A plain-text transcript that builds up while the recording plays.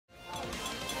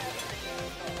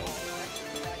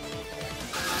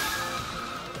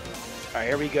right,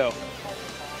 here we go.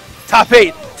 Top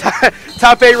 8.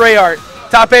 Top 8 Ray Art.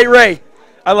 Top 8 Ray.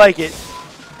 I like it.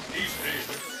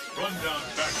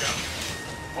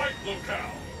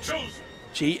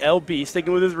 GLB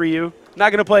sticking with his Ryu.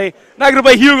 Not gonna play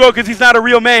Hugo because he's not a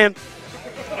real man.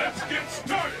 Let's get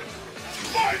started.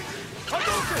 Fight!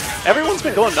 Everyone's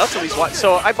been going nuts on these wild.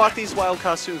 So I bought these wild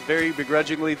costumes very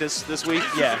begrudgingly this week.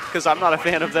 Yeah. Because I'm not a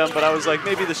fan of them, but I was like,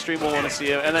 maybe the stream will want to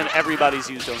see it. And then everybody's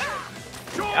used them.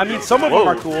 I mean, some of them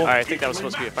are cool. All right, I think that was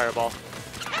supposed to be a fireball.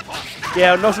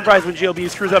 Yeah, no surprise when GLB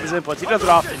screws up his inputs. He does it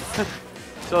often.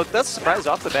 So that's a surprise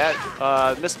off the bat.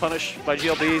 Missed punish by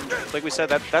GLB. Like we said,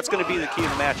 that's going to be the key in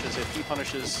the match is if he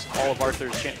punishes all of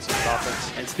Arthur's chances of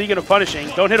offense. And speaking of punishing,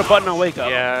 don't hit a button on wake up.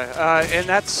 Yeah, and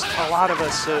that's a lot of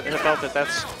us have felt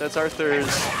that's Arthur's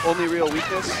only real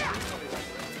weakness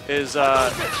is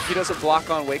he doesn't block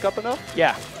on wake up enough.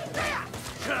 Yeah.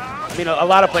 I mean, a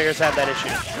lot of players have that issue.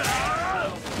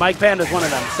 Mike Panda's one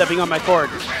of them, stepping on my cord.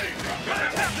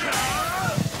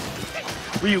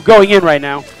 Ryu going in right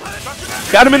now.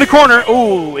 Got him in the corner.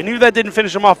 Ooh, I knew that didn't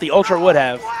finish him off. The Ultra would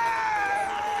have.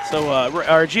 So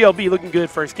our GLB looking good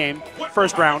first game,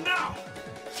 first round.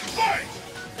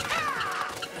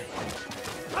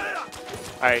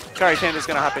 All right, Kari Panda's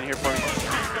going to hop in here for me.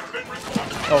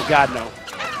 Oh, God, no.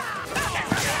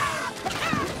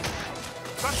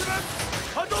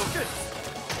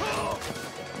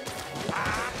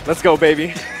 Let's go,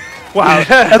 baby. Wow,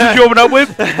 that's what you open up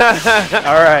with?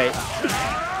 All right.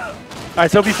 All right,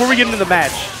 so before we get into the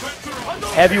match,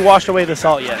 have you washed away the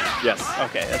salt yet? Yes.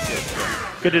 Okay, that's good.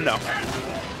 Good to know.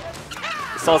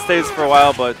 The salt stays for a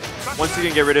while, but once you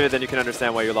can get rid of it, then you can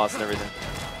understand why you lost and everything.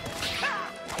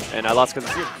 And I lost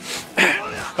because of you.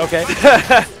 Okay.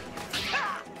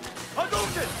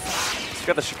 It's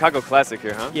got the Chicago Classic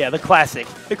here, huh? Yeah, the classic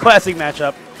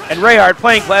matchup. And Rayhart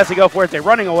playing Classic Fuerte,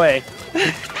 running away.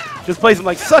 Just plays him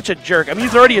like such a jerk. I mean,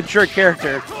 he's already a jerk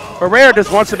character. But Rayhart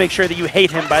just wants to make sure that you hate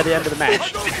him by the end of the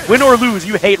match. Win or lose,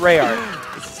 you hate Rayhart.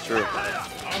 This is true.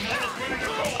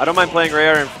 I don't mind playing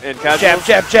Rayhart in casual. Jab,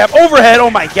 jab, jab. Overhead. Oh,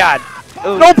 my God.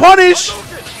 Ooh. No punish.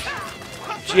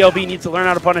 GLB needs to learn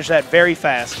how to punish that very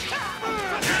fast.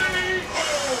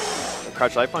 A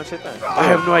crouch light punch hit that? I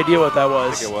have no idea what that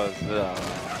was. I think it was.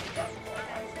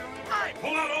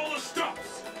 Pull out all the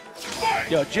stops.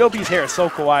 Yo, GLB's hair is so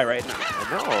kawaii right now. I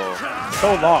know.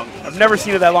 So long. I've never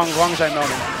seen it that long as I've known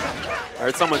him. I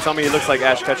heard someone tell me he looks like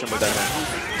Ash Ketchum with that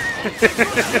hair.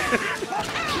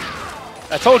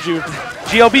 I told you.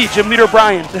 GLB, Gym Leader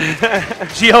Brian.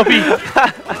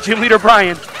 GLB, Gym Leader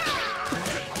Brian.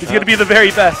 He's going to be the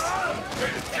very best.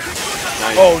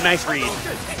 Nice. Oh, nice read.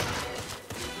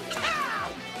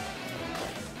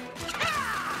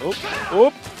 Oop,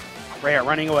 oop. Rayhart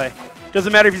running away.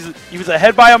 Doesn't matter if he was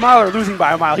ahead by a mile or losing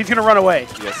by a mile. He's going to run away.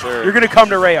 Yes, sir. You're going to come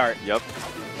to Rayhart. Yep.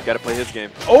 You got to play his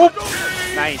game. Oh,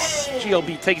 nice.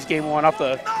 GLB takes game one off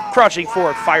the crouching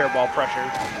forward fireball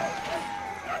pressure.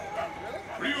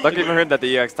 Lucky even heard that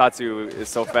the EX Tatsu is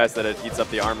so fast that it eats up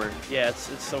the armor. Yeah, it's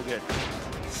so good.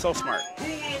 So smart.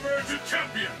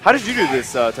 How did you do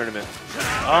this tournament?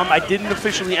 I didn't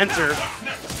officially enter,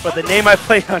 but the name I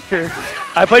played under,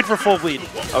 I played for Full Bleed.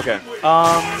 Okay.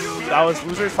 I was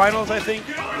losers finals, I think.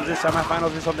 Losers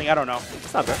semifinals or something. I don't know.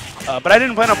 It's not bad. But I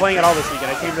didn't plan on playing it all this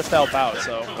weekend. I came just to help out,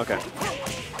 so. Okay.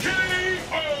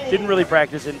 Didn't really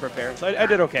practice, didn't prepare, so I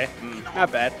did okay.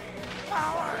 Not bad.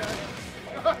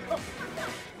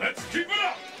 Let's keep it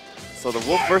up. So the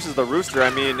wolf versus the rooster, I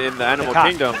mean, in the Animal cock.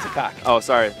 Kingdom. It's a cock. Oh,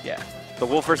 sorry. Yeah. The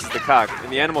wolf versus the cock. In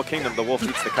the Animal Kingdom, the wolf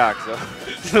eats the cock, so.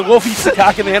 The wolf eats the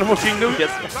cock in the Animal Kingdom?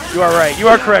 Yes. You are right. You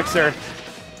are correct, sir.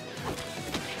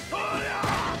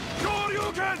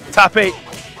 Top 8.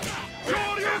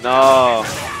 No.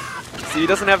 See, he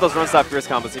doesn't have those run-stop fierce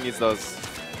combos. He needs those.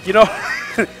 You know,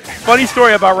 funny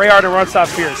story about Rayhart and Run Stop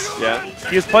Fierce. Yeah.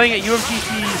 He was playing at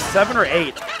UMTC 7 or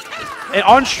 8. And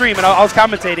on stream, and I was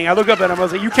commentating, I looked up at him, I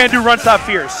was like, you can't do Run Stop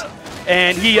Fierce.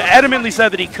 And he adamantly said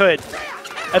that he could.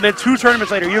 And then 2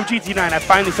 tournaments later, UMTC 9, I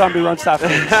finally saw him do Run Stop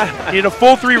Fierce. He did a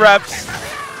full 3 reps.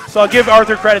 So I'll give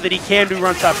Arthur credit that he can do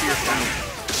Run Stop Fierce now.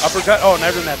 Uppercut, oh,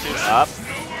 never done that too. Up.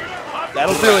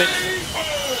 That'll do it.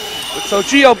 So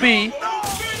GLB,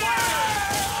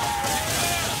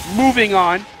 moving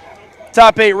on.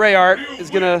 Top 8 Rayhart is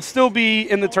going to still be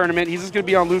in the tournament. He's just going to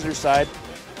be on loser's side.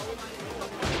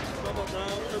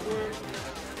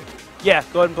 Yeah,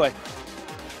 go ahead and play.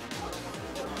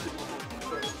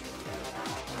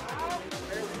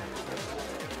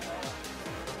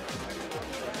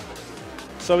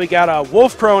 So we got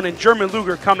Wolf Crowne and German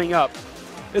Luger coming up.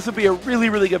 This will be a really,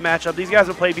 really good matchup. These guys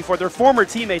have played before. They're former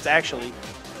teammates, actually,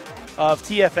 of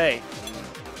TFA.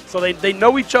 So they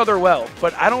know each other well,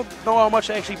 but I don't know how much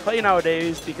they actually play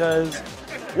nowadays because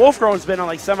Wolfgrone's been on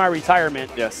like semi-retirement.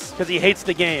 Yes. Because he hates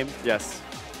the game. Yes.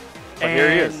 But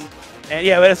here he is. And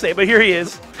yeah, let's say, but here he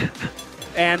is.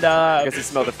 And I guess he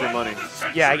smelled the free money.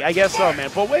 yeah, I guess so,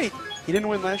 man. But wait, he didn't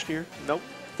win last year. Nope.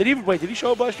 Did he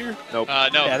show up last year? Nope.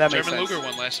 No, Yeah, that makes German sense. Luger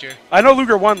won last year. I know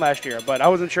Luger won last year, but I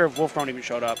wasn't sure if Wolfgrone even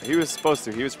showed up. He was supposed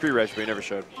to. He was pre-reg, but he never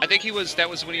showed. I think he was. That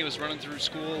was when he was running through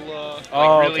school, like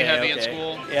Oh, really okay, heavy in okay.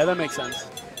 school. Yeah, that makes sense.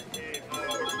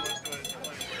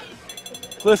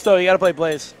 Callisto, you got to play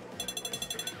Blaze.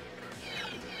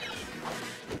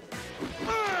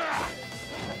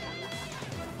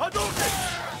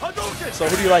 So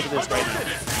who do you like in this right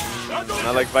now?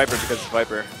 I like Viper because it's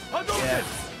Viper. Yeah.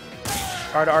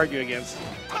 Hard to argue against.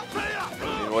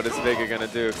 I mean, what is Vega gonna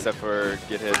do except for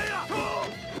get hit?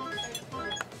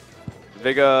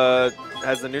 Vega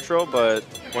has the neutral, but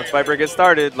once Viper gets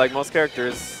started, like most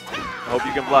characters, I hope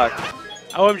you can block.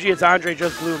 OMG, it's Andre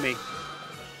just blew me.